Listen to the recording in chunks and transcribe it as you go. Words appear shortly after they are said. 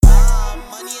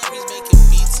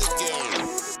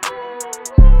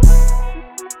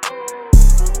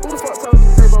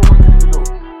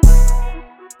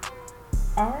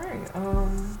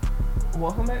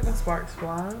Sparks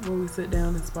Fly, where we sit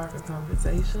down and spark a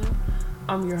conversation.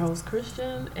 I'm your host,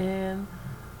 Christian, and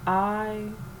I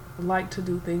like to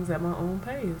do things at my own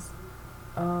pace.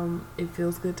 It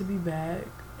feels good to be back.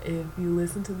 If you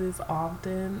listen to this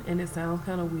often and it sounds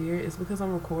kind of weird, it's because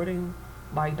I'm recording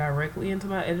like directly into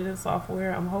my editing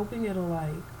software. I'm hoping it'll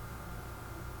like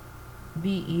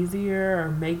be easier or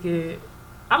make it,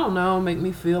 I don't know, make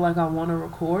me feel like I want to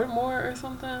record more or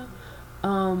something.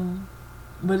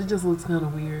 But it just looks kind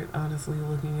of weird, honestly,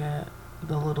 looking at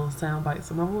the little sound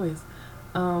bites of my voice.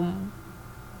 Um,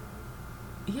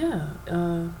 yeah,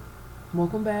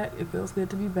 welcome back. It feels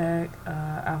good to be back.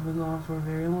 I've been gone for a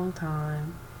very long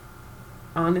time.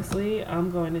 Honestly, I'm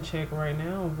going to check right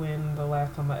now when the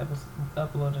last time I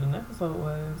uploaded an episode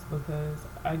was, because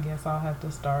I guess I'll have to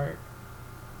start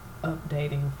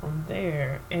updating from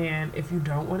there. And if you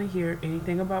don't want to hear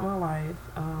anything about my life,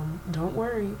 don't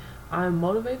worry. I'm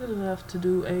motivated enough to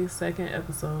do a second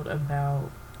episode about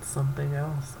something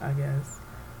else, I guess.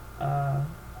 Uh,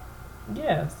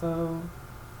 yeah, so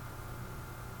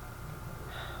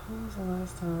when was the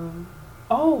last time?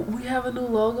 Oh, we have a new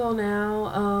logo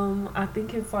now. I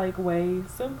think it's like way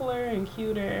simpler and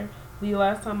cuter. The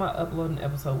last time I uploaded an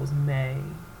episode was May,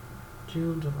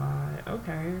 June, July.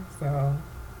 Okay, so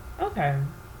okay,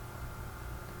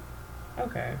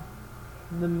 okay.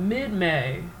 The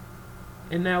mid-May,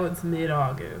 and now it's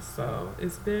mid-August. So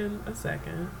it's been a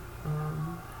second,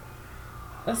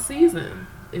 a season,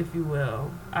 if you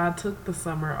will. I took the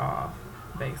summer off,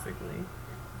 basically,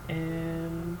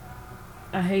 and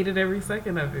I hated every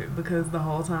second of it because the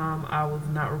whole time I was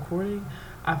not recording,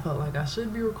 I felt like I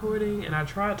should be recording, and I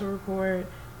tried to record.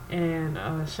 And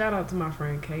shout out to my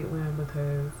friend Caitlin,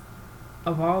 because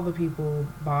of all the people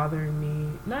bothering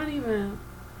me, not even,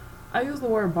 I use the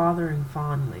word bothering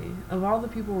fondly. Of all the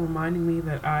people reminding me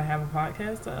that I have a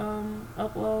podcast to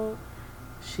upload,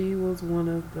 she was one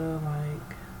of the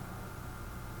like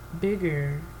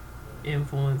bigger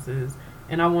influences.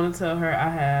 And I want to tell her I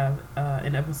have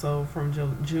an episode from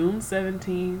June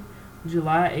 17th,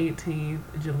 July 18th,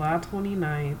 July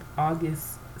 29th,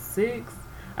 August 6th.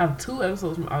 I have two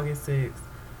episodes from August 6th,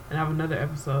 and I have another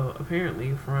episode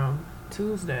apparently from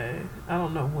Tuesday. I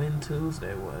don't know when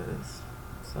Tuesday was.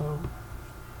 So,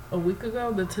 a week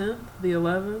ago, the 10th, the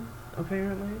 11th,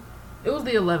 apparently. It was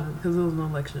the 11th because it was an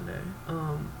election day.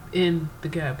 In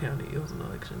DeKalb County, it was an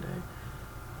election day.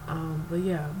 But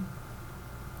yeah.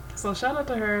 So shout out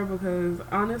to her, because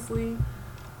honestly,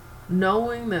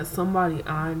 knowing that somebody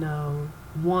I know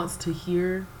wants to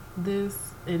hear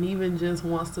this and even just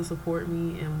wants to support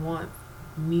me and wants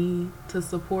me to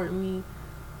support me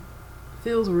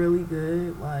feels really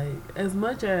good. Like, as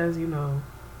much as,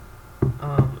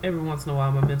 every once in a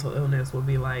while my mental illness will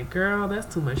be like, girl,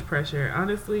 that's too much pressure.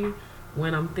 Honestly,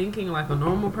 when I'm thinking like a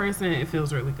normal person, it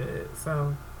feels really good.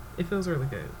 So it feels really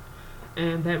good.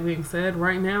 And that being said,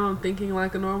 right now I'm thinking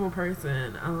like a normal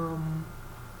person.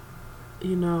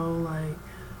 Like,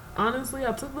 honestly,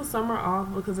 I took the summer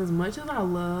off because as much as I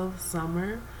love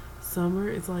summer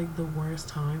is like the worst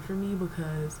time for me,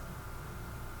 because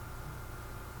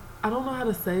I don't know how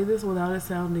to say this without it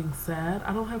sounding sad.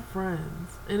 I don't have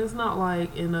friends. And it's not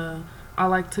like in a I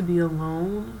like to be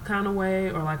alone kind of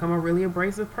way, or like I'm a really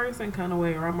abrasive person kind of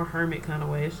way, or I'm a hermit kind of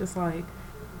way. It's just like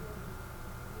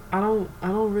I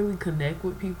don't really connect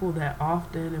with people that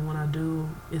often, and when I do,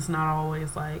 it's not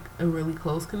always like a really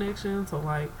close connection. So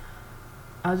like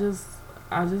I just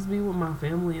be with my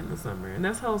family in the summer, and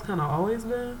that's how it's kind of always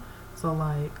been. So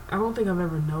like I don't think I've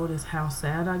ever noticed how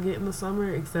sad I get in the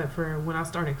summer, except for when I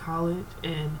started college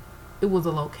and it was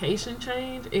a location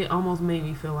change. It almost made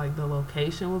me feel like the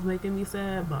location was making me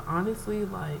sad. But honestly,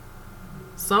 like,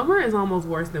 summer is almost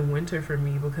worse than winter for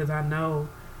me, because I know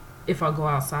if I go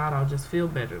outside, I'll just feel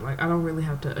better. Like, I don't really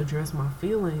have to address my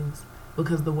feelings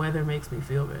because the weather makes me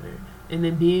feel better. And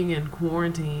then being in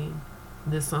quarantine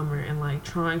this summer and like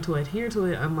trying to adhere to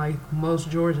it, unlike most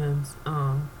Georgians,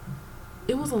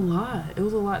 it was a lot. It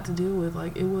was a lot to deal with.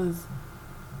 Like, it was,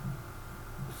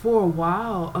 for a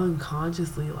while,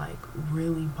 unconsciously, like,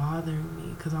 really bothering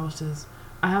me, because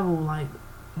I have like,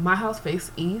 my house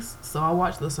faces east, so I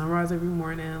watch the sunrise every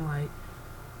morning. Like,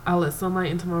 I let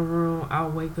sunlight into my room. I'll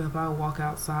wake up, I'll walk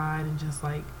outside and just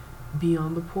like be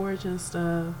on the porch and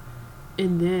stuff.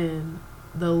 And then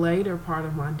the later part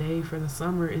of my day for the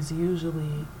summer is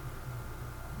usually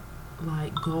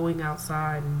like going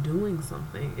outside and doing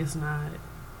something. It's not,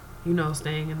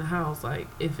 staying in the house. Like,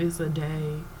 if it's a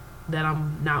day that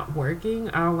I'm not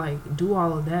working, I'll like do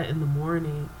all of that in the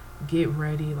morning, get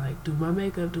ready, like do my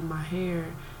makeup, do my hair,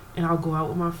 and I'll go out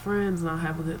with my friends and I'll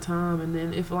have a good time. And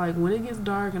then if like when it gets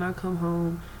dark and I come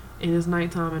home and it's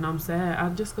nighttime and I'm sad, I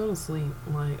just go to sleep.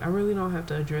 Like, I really don't have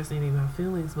to address any of my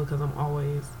feelings because I'm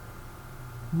always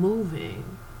moving.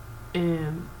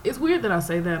 And it's weird that I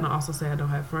say that and I also say I don't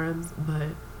have friends, but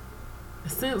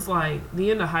since like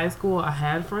the end of high school, I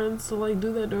had friends to like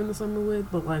do that during the summer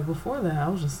with, but like before that, I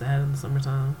was just sad in the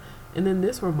summertime. And then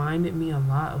this reminded me a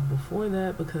lot of before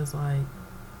that because like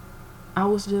I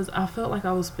felt like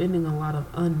I was spending a lot of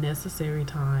unnecessary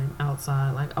time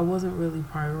outside. Like I wasn't really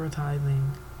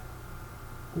prioritizing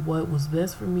what was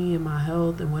best for me and my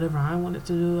health and whatever I wanted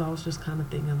to do. I was just kind of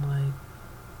thinking like,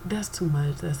 that's too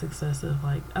much. That's excessive.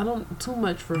 Like I don't too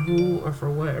much for who or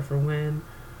for what or for when.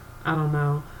 I don't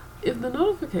know. If the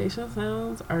notification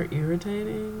sounds are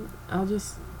irritating, I'll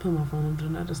just put my phone on do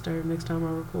not disturb next time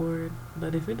I record.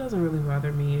 But if it doesn't really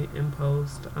bother me in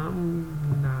post,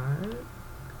 I'm not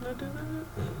gonna do that.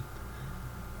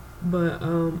 But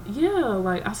yeah,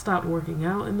 like I stopped working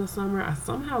out in the summer. I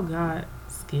somehow got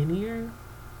skinnier,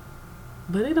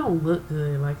 but it don't look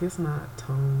good. Like it's not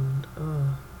toned.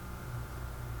 Ugh.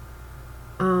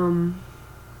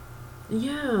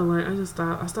 Yeah, like I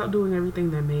stopped doing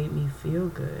everything that made me feel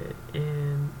good,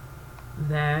 and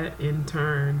that in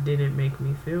turn didn't make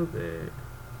me feel good.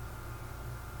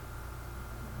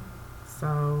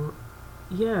 So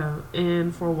yeah,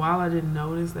 and for a while I didn't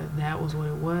notice that that was what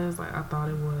it was. Like I thought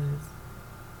it was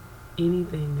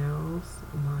anything else.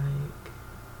 Like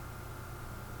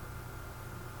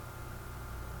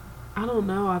I don't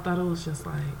know, I thought it was just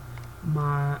like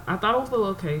I thought it was the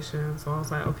location, so I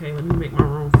was like, okay, let me make my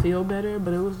room feel better.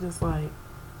 But it was just like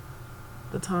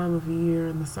the time of year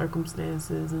and the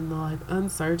circumstances and the like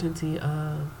uncertainty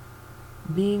of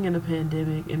being in a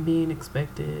pandemic and being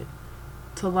expected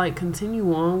to like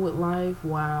continue on with life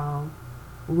while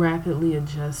rapidly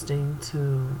adjusting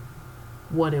to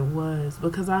what it was.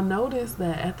 Because I noticed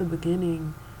that at the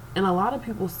beginning, and a lot of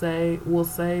people will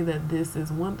say that this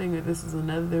is one thing or this is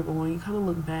another, but when you kind of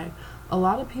look back, a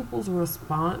lot of people's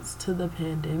response to the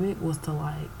pandemic was to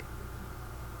like,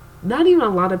 not even a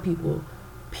lot of people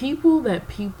that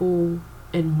people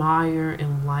admire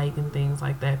and like and things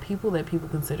like that, people that people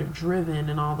consider driven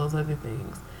and all those other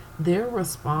things, their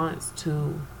response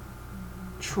to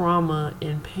trauma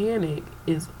and panic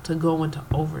is to go into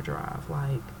overdrive.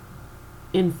 Like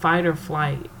in fight or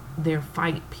flight, they're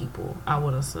fight people, I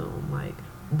would assume. Like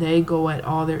they go at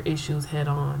all their issues head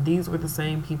on. These were the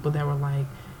same people that were like,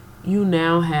 you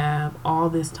now have all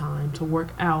this time to work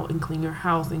out and clean your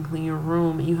house and clean your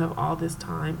room, and you have all this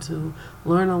time to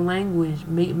learn a language,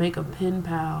 make a pen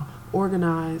pal,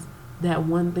 organize that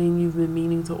one thing you've been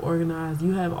meaning to organize.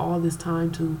 You have all this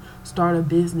time to start a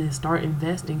business, start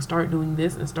investing, start doing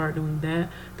this and start doing that.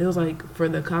 There was like, for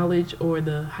the college or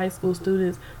the high school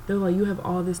students, they're like, you have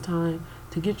all this time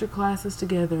to get your classes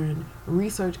together and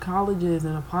research colleges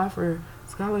and apply for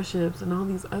scholarships and all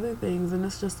these other things. And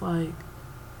it's just like,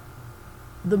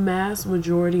 the mass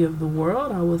majority of the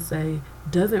world, I would say,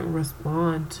 doesn't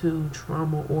respond to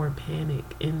trauma or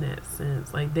panic in that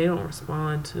sense. Like they don't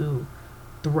respond to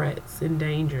threats and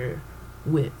danger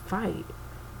with fight.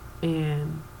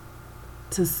 And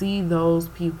to see those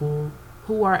people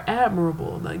who are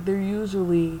admirable, like they're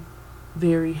usually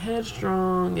very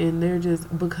headstrong, and they're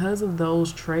just, because of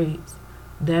those traits,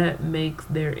 that makes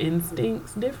their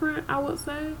instincts different, I would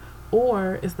say.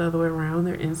 Or it's the other way around,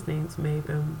 their instincts made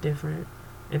them different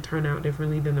and turn out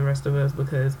differently than the rest of us,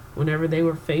 because whenever they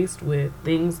were faced with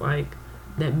things like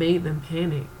that made them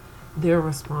panic, their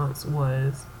response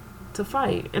was to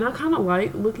fight. And I kind of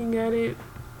like looking at it,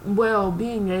 well,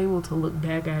 being able to look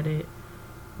back at it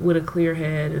with a clear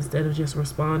head instead of just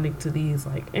responding to these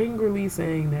like angrily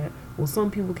saying that, well,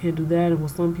 some people can't do that and well,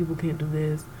 some people can't do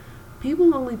this.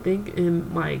 People only think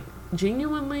in like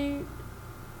genuinely,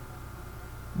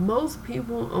 most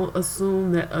people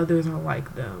assume that others are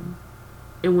like them.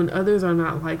 And when others are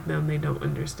not like them, they don't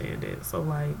understand it. So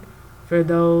like for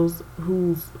those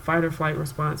whose fight or flight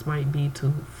response might be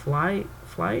to flee,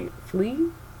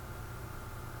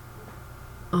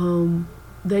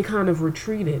 they kind of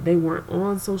retreated. They weren't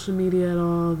on social media at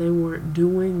all. They weren't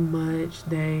doing much.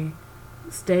 They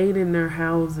stayed in their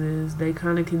houses. They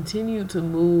kind of continued to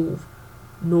move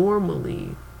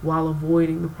normally while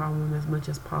avoiding the problem as much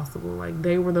as possible. Like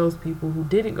they were those people who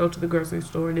didn't go to the grocery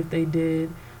store, and if they did,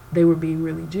 they were being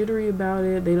really jittery about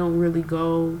it. They don't really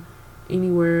go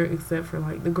anywhere except for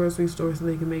like the grocery store so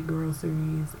they can make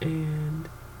groceries, and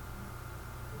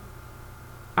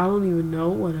I don't even know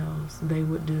what else they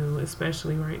would do,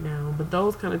 especially right now. But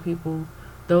those kind of people,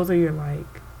 those are your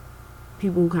like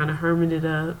people who kind of hermited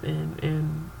up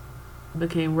and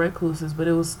became recluses, but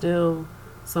it was still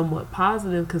somewhat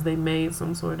positive because they made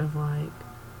some sort of like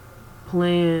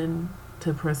plan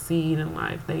to proceed in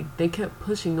life. They kept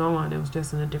pushing on. It was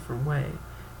just in a different way.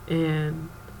 And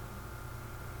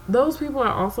those people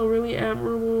are also really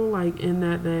admirable, like in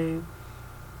that they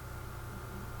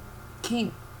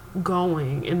keep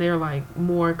going, and they're like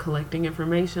more collecting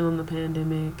information on the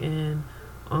pandemic and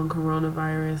on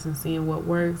coronavirus and seeing what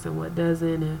works and what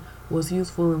doesn't and what's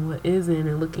useful and what isn't,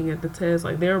 and looking at the tests.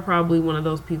 Like they're probably one of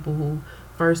those people who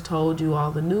first told you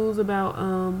all the news about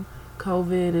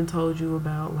COVID and told you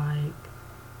about like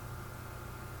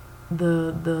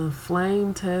the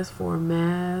flame test for a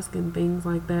mask and things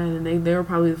like that, and they were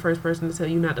probably the first person to tell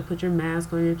you not to put your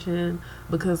mask on your chin,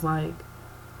 because like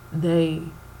they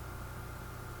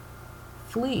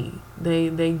flee,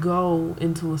 they go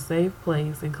into a safe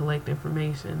place and collect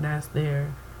information. That's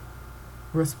their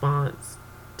response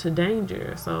to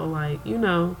danger. So like, you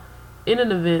know, in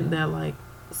an event that like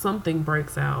something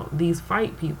breaks out, these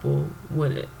fight people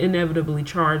would inevitably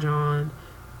charge on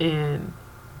and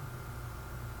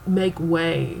make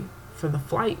way for the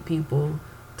flight people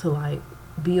to like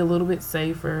be a little bit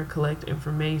safer, collect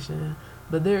information.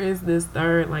 But there is this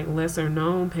third, like lesser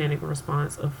known panic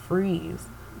response of freeze.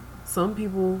 Some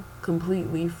people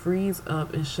completely freeze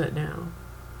up and shut down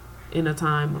in a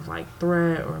time of like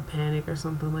threat or panic or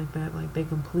something like that. Like they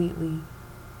completely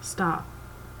stop.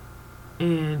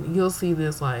 And you'll see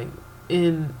this like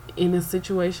in a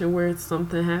situation where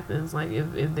something happens. Like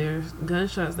if there's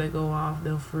gunshots that go off,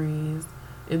 they'll freeze.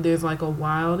 If there's like a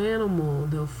wild animal,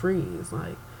 they'll freeze.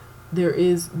 Like there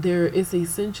is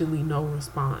essentially no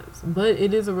response. But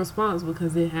it is a response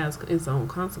because it has its own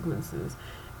consequences.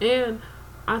 And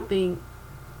I think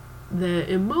that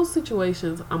in most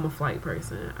situations, I'm a flight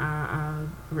person. I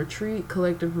retreat,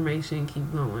 collect information,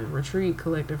 keep going. Retreat,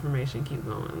 collect information, keep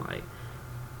going. Like,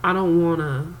 I don't want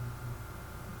to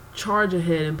charge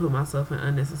ahead and put myself in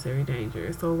unnecessary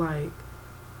danger. So, like,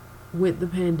 with the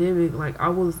pandemic, like, I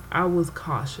was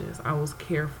cautious. I was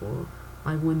careful.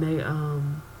 Like, when they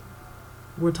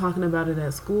were talking about it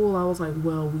at school, I was like,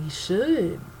 well, we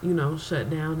should, you know, shut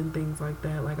down and things like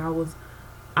that. Like, I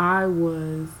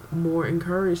was more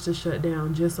encouraged to shut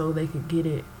down just so they could get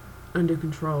it under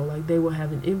control. Like they would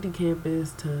have an empty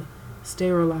campus to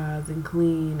sterilize and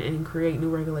clean and create new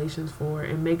regulations for,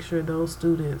 and make sure those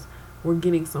students were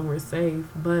getting somewhere safe.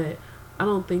 But I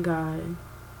don't think I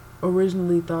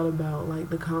originally thought about like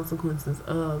the consequences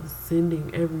of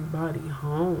sending everybody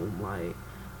home. Like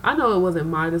I know it wasn't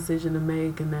my decision to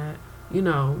make, and that, you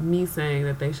know, me saying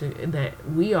that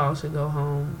we all should go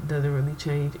home doesn't really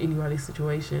change anybody's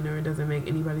situation, or it doesn't make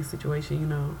anybody's situation, you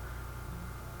know,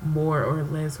 more or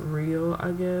less real,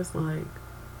 I guess. Like,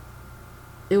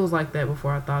 it was like that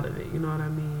before I thought of it, you know what I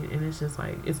mean? And it's just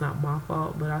like, it's not my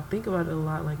fault, but I think about it a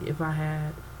lot. Like, if I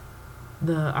had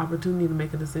the opportunity to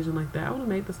make a decision like that, I would have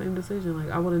made the same decision.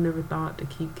 Like, I would have never thought to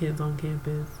keep kids on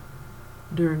campus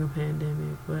during a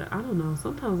pandemic. But I don't know,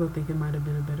 sometimes I think it might have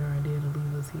been a better idea to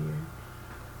leave us here.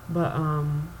 But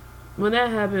when that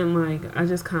happened, like, I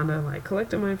just kind of like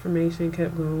collected my information,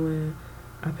 kept going.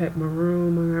 I packed my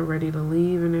room, I got ready to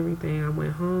leave and everything. I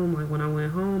went home. Like, when I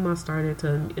went home, I started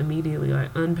to immediately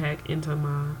like unpack into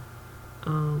my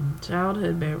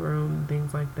childhood bedroom and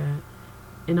things like that.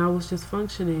 And I was just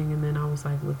functioning, and then I was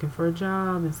like looking for a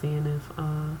job and seeing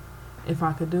if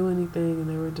I could do anything, and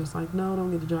they were just like, no,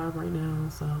 don't get a job right now.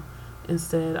 So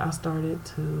instead I started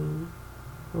to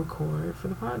record for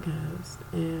the podcast.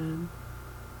 And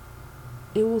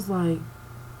it was like,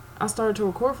 I started to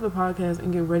record for the podcast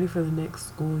and get ready for the next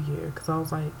school year, because I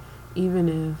was like, even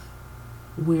if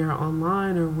we're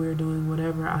online or we're doing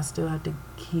whatever, I still have to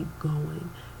keep going.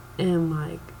 And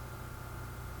like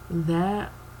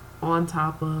that, on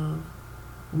top of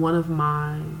one of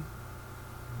my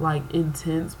like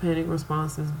intense panic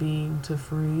responses being to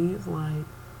freeze, like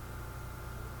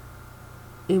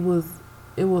it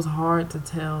was hard to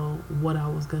tell what I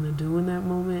was gonna do in that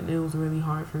moment. It was really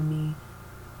hard for me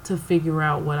to figure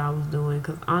out what I was doing,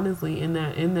 because honestly, in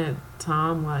that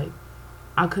time, like,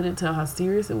 I couldn't tell how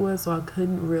serious it was, so I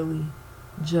couldn't really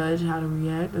judge how to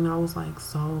react. And I was like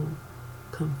so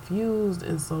confused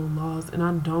and so lost, and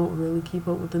I don't really keep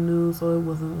up with the news, so it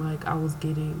wasn't like I was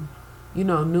getting, you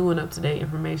know, new and up-to-date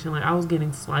information. Like, I was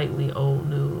getting slightly old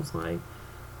news. Like,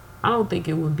 I don't think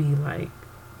it would be like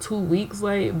 2 weeks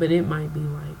late, but it might be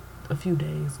like a few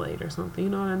days late or something,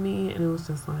 you know what I mean? And it was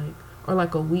just like, or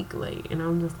like a week late, and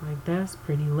I'm just like, that's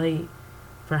pretty late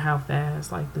for how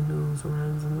fast like the news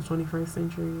runs in the 21st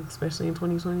century, especially in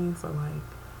 2020. So like,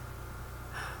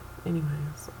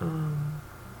 anyways,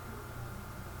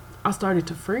 I started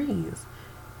to freeze,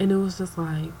 and it was just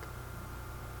like,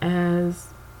 as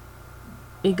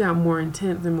it got more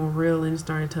intense and more real, and it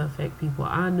started to affect people.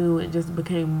 I knew it just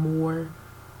became more,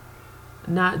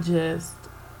 not just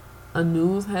a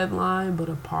news headline, but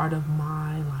a part of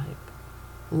my like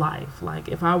life. Like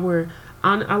if I were,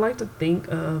 I like to think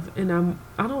of, and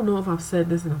I don't know if I've said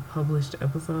this in a published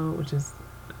episode, which is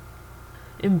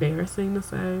embarrassing to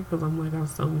say because I'm like I have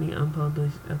so many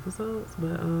unpublished episodes,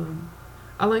 but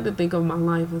I like to think of my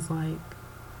life as like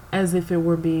as if it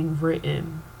were being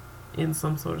written in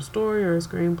some sort of story or a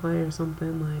screenplay or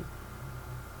something. Like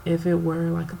if it were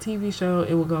like a TV show,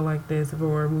 it would go like this. If it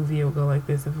were a movie, it would go like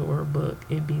this. If it were a book,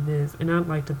 it'd be this. And I'd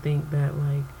like to think that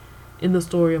like in the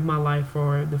story of my life,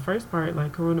 for the first part,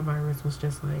 like coronavirus was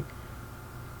just like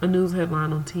a news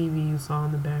headline on TV you saw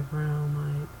in the background,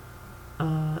 like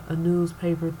a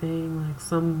newspaper thing, like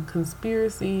some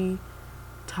conspiracy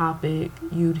topic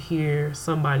you'd hear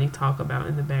somebody talk about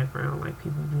in the background. Like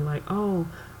people would be like, oh,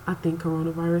 I think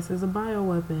coronavirus is a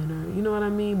bioweapon, or you know what I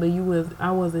mean? But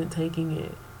I wasn't taking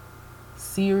it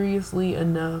seriously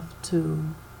enough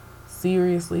to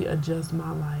seriously adjust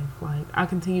my life. Like I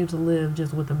continue to live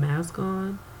just with a mask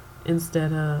on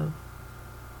instead of,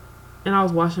 and I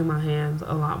was washing my hands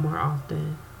a lot more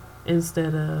often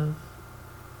instead of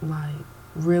like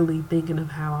really thinking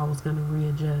of how I was going to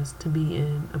readjust to be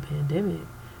in a pandemic.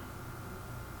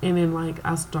 And then like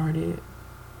I started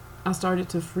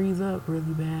to freeze up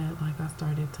really bad. Like I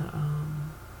started to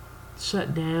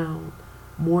shut down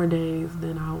more days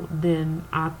than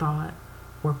I thought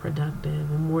were productive,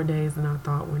 and more days than I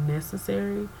thought were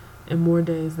necessary, and more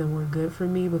days than were good for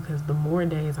me, because the more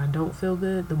days I don't feel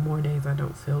good, the more days I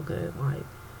don't feel good. Like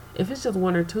if it's just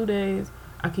 1 or 2 days,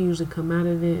 I can usually come out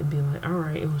of it and be like, all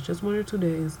right, it was just 1 or 2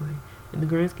 days. Like in the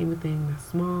grand scheme of things, that's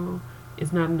small.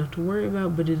 It's not enough to worry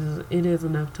about, but it is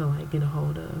enough to like get a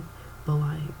hold of. But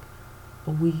like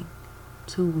a week,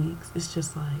 2 weeks, it's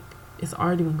just like it's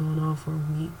already been going on for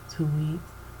a week, 2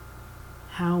 weeks.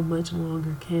 How much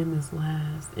longer can this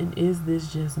last? And is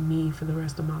this just me for the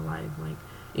rest of my life? Like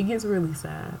it gets really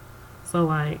sad. So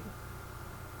like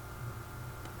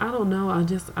I don't know, I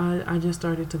just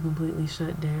started to completely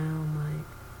shut down. Like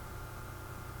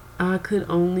I could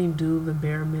only do the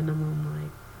bare minimum,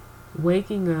 like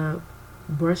waking up,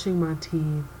 brushing my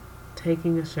teeth,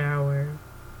 taking a shower,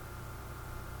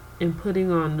 and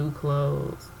putting on new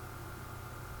clothes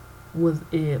was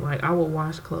it. Like I would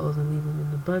wash clothes and leave them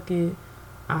in the bucket.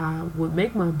 I would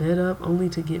make my bed up only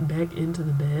to get back into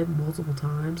the bed multiple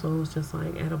times. So it was just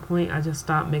like at a point I just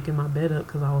stopped making my bed up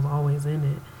because I was always in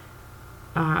it.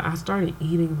 I started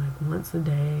eating like once a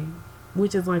day,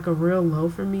 which is like a real low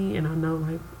for me. And I know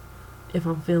like if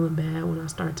I'm feeling bad when I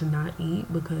start to not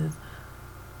eat, because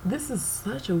this is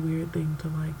such a weird thing to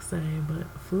like say, but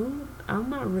food, I'm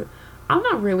not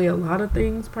really a lot of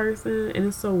things person, and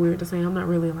it's so weird to say I'm not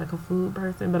really like a food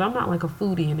person, but I'm not like a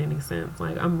foodie in any sense.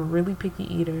 Like I'm a really picky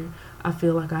eater. I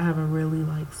feel like I have a really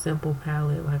like simple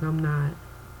palate. Like I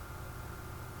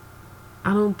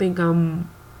don't think I'm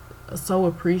so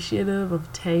appreciative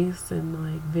of taste and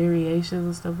like variations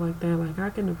and stuff like that. Like I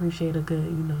can appreciate a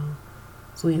good,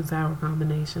 sweet and sour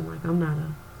combination. Like I'm not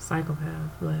a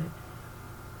psychopath, but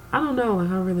I don't know, like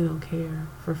I really don't care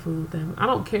for food. I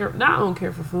don't care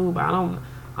for food, but I'm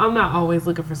not always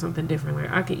looking for something different. Like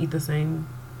I can eat the same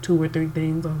 2 or 3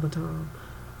 things all the time.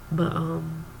 But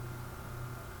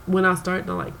when I start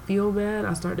to like feel bad,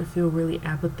 I start to feel really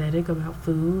apathetic about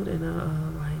food,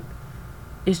 and like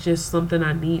it's just something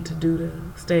I need to do to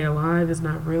stay alive. It's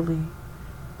not really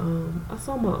I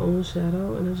saw my own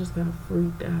shadow and I just got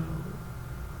freaked out.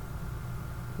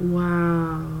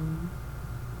 Wow.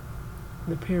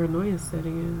 The paranoia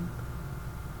setting in.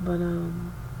 But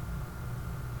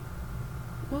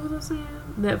what was I saying?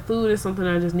 That food is something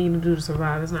I just need to do to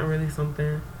survive. It's not really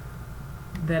something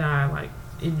that I like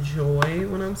enjoy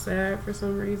when I'm sad for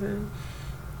some reason.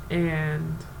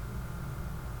 And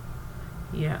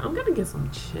yeah, I'm gonna get some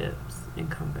chips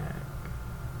and come back.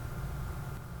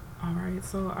 Alright,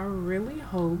 so I really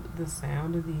hope the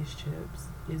sound of these chips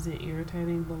isn't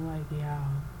irritating, but like, yeah,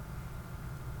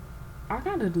 I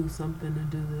gotta do something to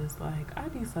do this. Like, I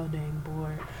be so dang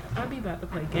bored. I be about to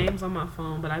play games on my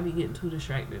phone, but I be getting too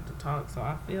distracted to talk. So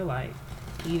I feel like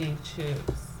eating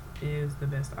chips is the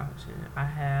best option. I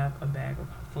have a bag of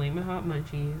Flamin' Hot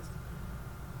Munchies,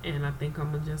 and I think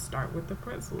I'm gonna just start with the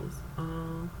pretzels.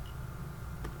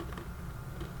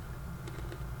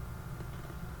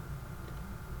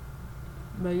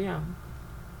 But yeah.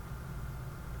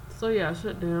 So yeah, I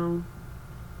shut down.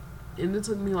 And it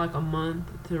took me like a month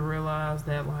to realize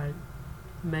that like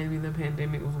maybe the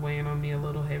pandemic was weighing on me a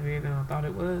little heavier than I thought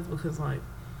it was, because like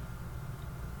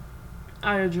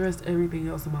I addressed everything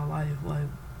else in my life. Like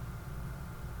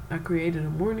I created a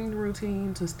morning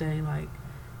routine to stay like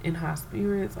in high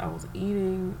spirits. I was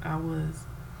eating. I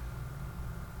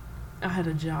had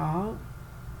a job.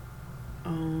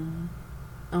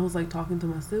 I was like talking to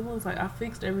my siblings. Like I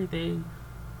fixed everything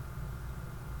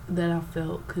that I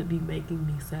felt could be making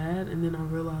me sad, and then I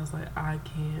realized like I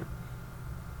can't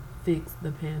fix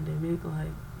the pandemic.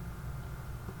 Like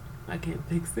I can't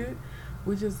fix it,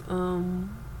 which is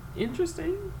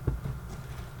interesting.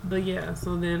 But yeah,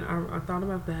 so then I thought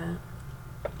about that.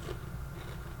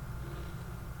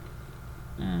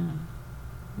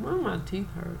 Why do my teeth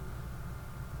hurt?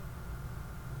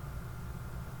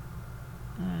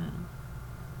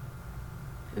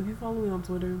 If you follow me on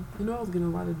Twitter, you know I was getting a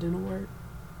lot of dental work,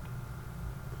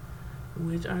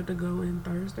 which I had to go in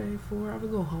Thursday for. I have to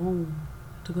go home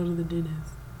to go to the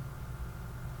dentist.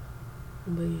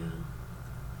 But yeah,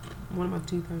 one of my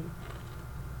teeth hurt.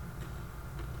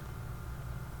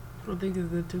 I think it's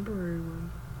the temporary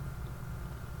one.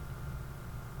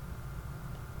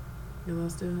 Because I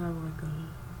still have like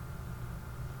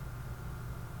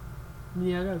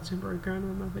I got a temporary crown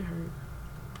in my mouth. It hurt.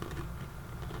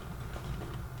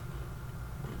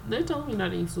 They told me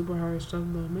not to eat super hard stuff,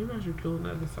 but maybe I should go on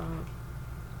the other side.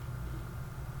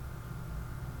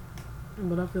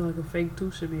 But I feel like a fake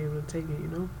tooth should be able to take it, you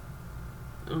know?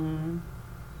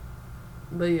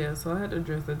 But yeah, so I had to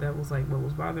address that was like what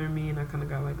was bothering me, and I kind of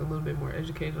got like a little bit more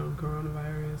educated on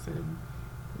coronavirus and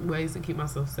ways to keep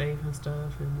myself safe and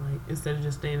stuff, and like instead of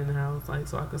just staying in the house, like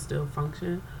so I could still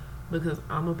function, because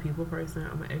I'm a people person,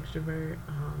 I'm an extrovert,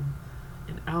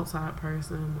 an outside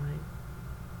person, like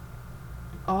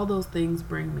all those things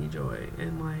bring me joy,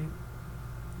 and like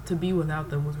to be without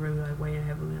them was really like weighing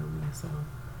heavily on me. So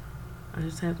I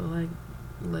just had to like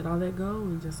let all that go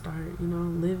and just start,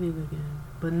 living again,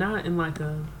 but not in like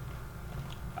a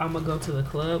I'm gonna go to the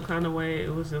club kind of way.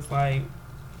 It was just like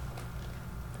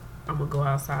I'm gonna go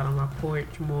outside on my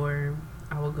porch more.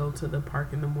 I would go to the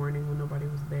park in the morning when nobody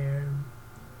was there.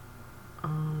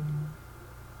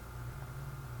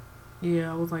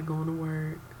 Yeah, I was like going to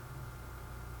work,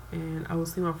 and I would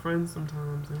see my friends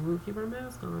sometimes, and we would keep our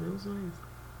mask on. It was nice.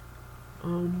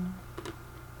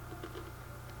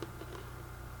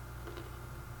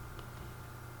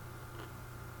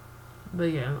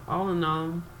 But yeah, all in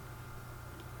all,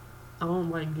 I don't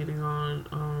like getting on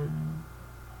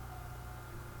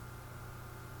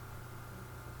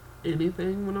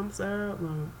anything when I'm sad,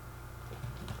 like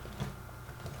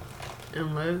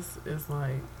unless it's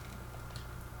like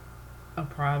a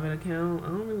private account. I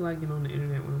don't really like getting on the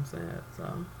internet when I'm sad,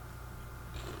 so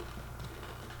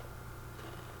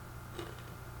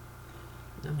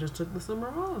I just took the summer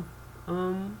off.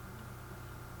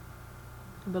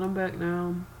 But I'm back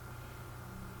now.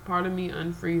 Part of me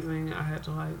unfreezing, I had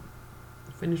to like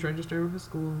finish registering for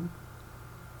school,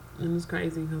 and it's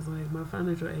crazy because like my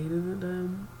financial aid isn't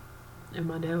done, and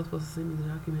my dad was supposed to send me the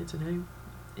document today, and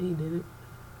he didn't,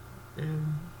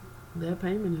 and that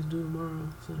payment is due tomorrow,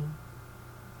 so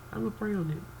I'm gonna pray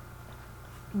on it.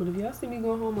 But if y'all see me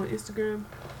go home on Instagram,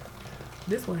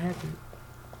 this what happened.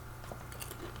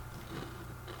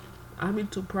 I be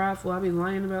too prideful. I be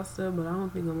lying about stuff, but I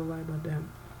don't think I'm gonna lie about that.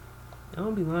 I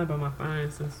don't be lying about my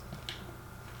finances.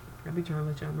 I be trying to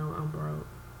let y'all know I'm broke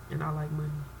and I like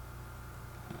money.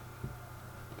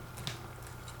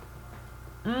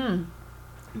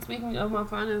 Speaking of my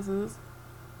finances,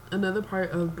 another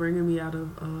part of bringing me out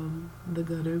of the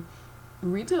gutter,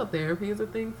 retail therapy is a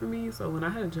thing for me. So when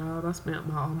I had a job, I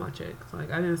spent all my checks. Like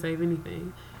I didn't save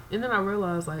anything. And then I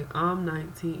realized like I'm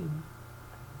 19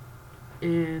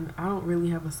 and I don't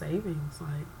really have a savings.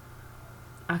 Like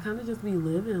I kind of just be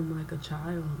living like a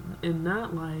child, and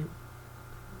not like,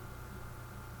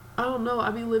 I don't know, I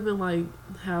be living like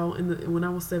how when I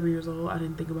was 7 years old, I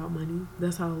didn't think about money.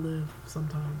 That's how I live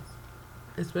sometimes,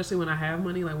 especially when I have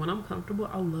money. Like when I'm comfortable,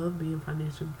 I love being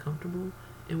financially comfortable,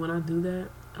 and when I do that,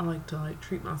 I like to like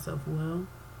treat myself well,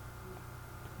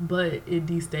 but it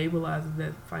destabilizes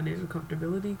that financial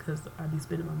comfortability because I be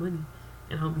spending my money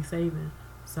and I don't be saving.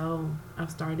 So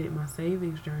I've started my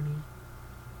savings journey.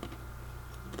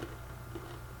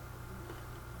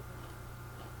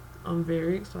 I'm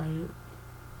very excited.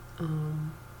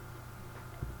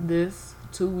 This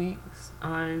 2 weeks,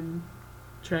 I'm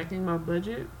tracking my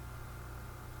budget,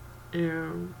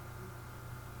 and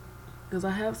because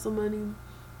I have some money,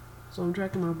 so I'm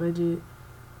tracking my budget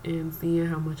and seeing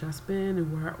how much I spend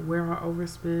and where I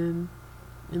overspend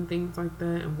and things like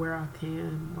that, and where I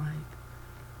can like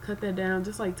cut that down.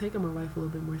 Just like taking my life a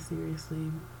little bit more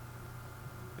seriously.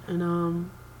 And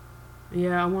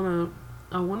yeah, I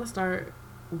wanna start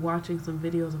watching some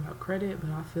videos about credit, but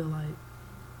I feel like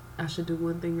I should do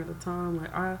one thing at a time.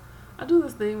 Like I I do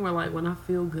this thing where like when I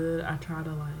feel good, I try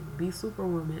to like be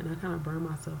superwoman, and I kind of burn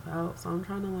myself out. So I'm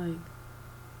trying to like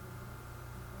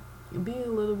be a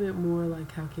little bit more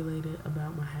like calculated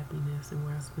about my happiness and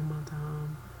where I spend my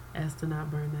time, as to not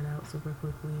burn that out super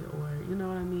quickly, or you know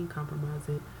what I mean, compromise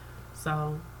it.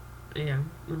 So yeah,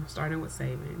 I'm starting with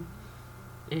saving.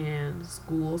 And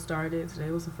school started.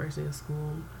 Today was the first day of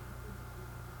school.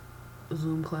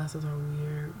 Zoom classes are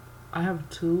weird. I have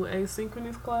 2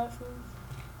 asynchronous classes.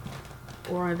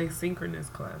 Or are they synchronous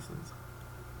classes?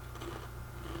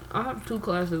 I have 2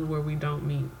 classes where we don't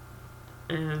meet.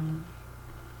 And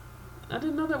I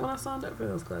didn't know that when I signed up for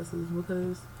those classes,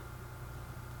 because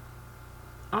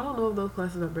I don't know if those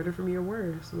classes are better for me or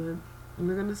worse, but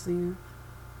we're going to see.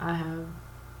 I have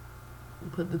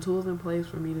put the tools in place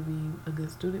for me to be a good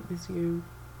student this year,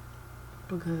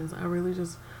 because I really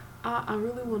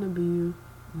want to be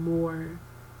more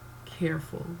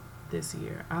careful this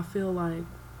year. I feel like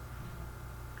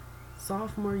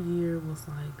sophomore year was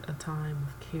like a time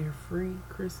of carefree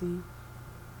Chrissy,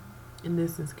 and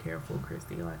this is careful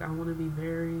Chrissy. Like, I want to be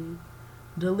very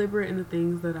deliberate in the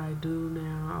things that I do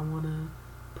now. I want to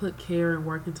put care and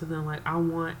work into them. Like, I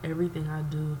want everything I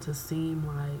do to seem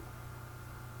like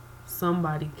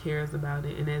somebody cares about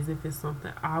it, and as if it's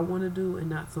something I want to do and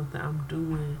not something I'm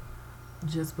doing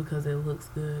just because it looks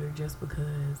good, or just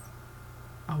because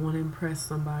I want to impress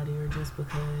somebody, or just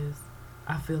because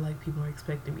I feel like people are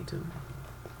expecting me to.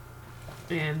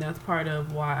 And that's part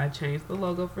of why I changed the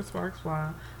logo for Sparks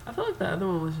Fly. I feel like the other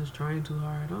one was just trying too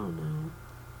hard. I don't know.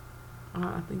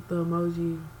 I think the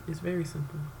emoji is very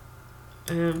simple.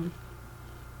 And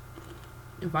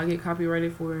if I get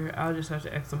copyrighted for it, I'll just have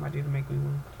to ask somebody to make me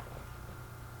one.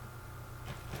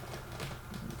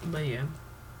 But yeah.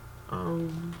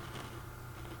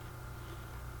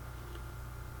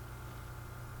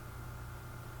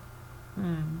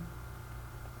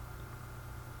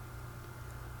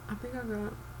 I think I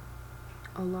got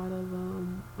a lot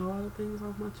of things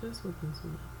off my chest with this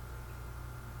one.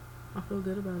 I feel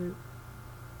good about it.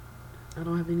 I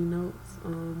don't have any notes.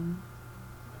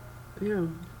 Yeah.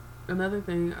 Another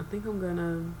thing, I think I'm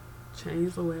gonna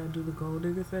change the way I do the goal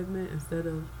digger segment. Instead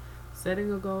of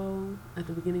setting a goal at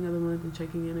the beginning of the month and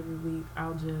checking in every week,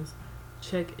 I'll just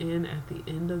check in at the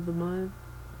end of the month,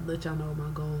 let y'all know what my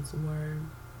goals were.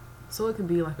 So it can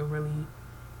be like a really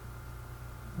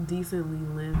decently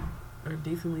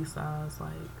sized,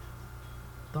 like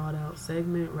thought out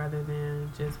segment, rather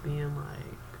than just being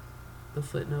like the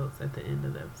footnotes at the end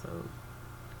of the episode.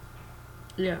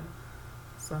 Yeah.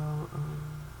 So,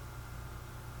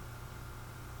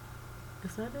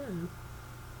 is that it?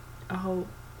 I hope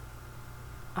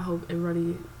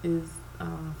everybody is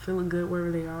feeling good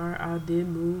wherever they are. I did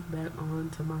move back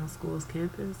onto my school's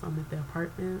campus. I'm at the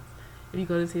apartments. If you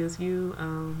go to TSU,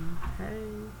 hey.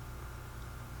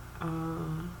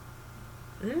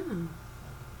 Yeah.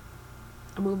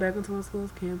 I moved back onto my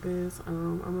school's campus.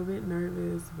 I'm a bit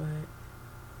nervous, but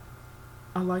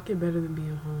I like it better than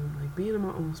being home. Like, being in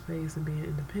my own space and being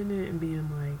independent and being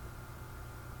like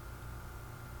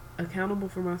accountable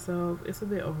for myself, it's a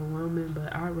bit overwhelming,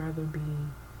 but I'd rather be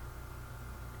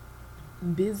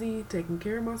busy taking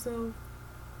care of myself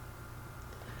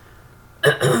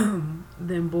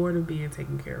than bored of being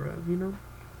taken care of, you know?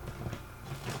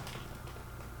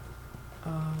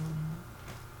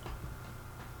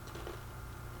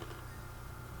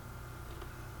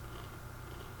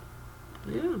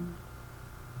 Yeah.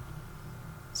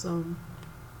 So,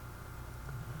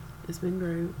 it's been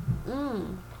great.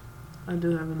 I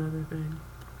do have another thing.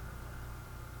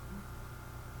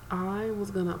 I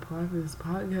was gonna apply for this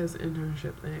podcast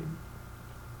internship thing,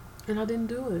 and I didn't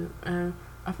do it. And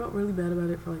I felt really bad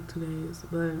about it for like 2 days,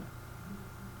 but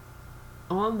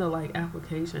on the like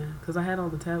application, because I had all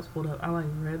the tabs pulled up, I like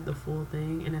read the full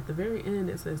thing, and at the very end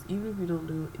it says, even if you don't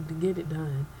do it, to get it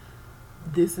done,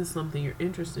 this is something you're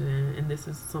interested in, and this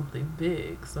is something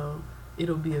big, so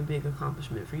it'll be a big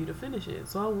accomplishment for you to finish it.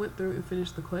 So I went through and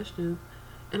finished the question,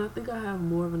 and I think I have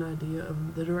more of an idea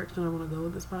of the direction I want to go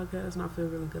with this podcast, and I feel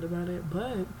really good about it.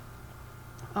 But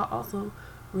I also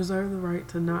reserve the right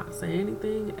to not say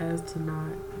anything, as to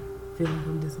not feel like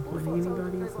I'm disappointing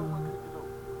anybody. So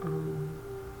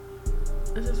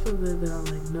I just feel good that I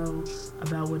like know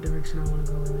about what direction I want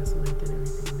to go in this month and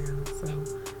everything now. So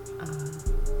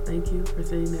thank you for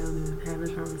sitting down and having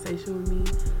a conversation with me.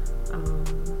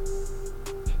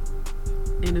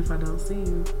 And if I don't see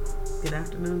you, good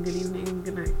afternoon, good evening, and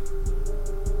good night.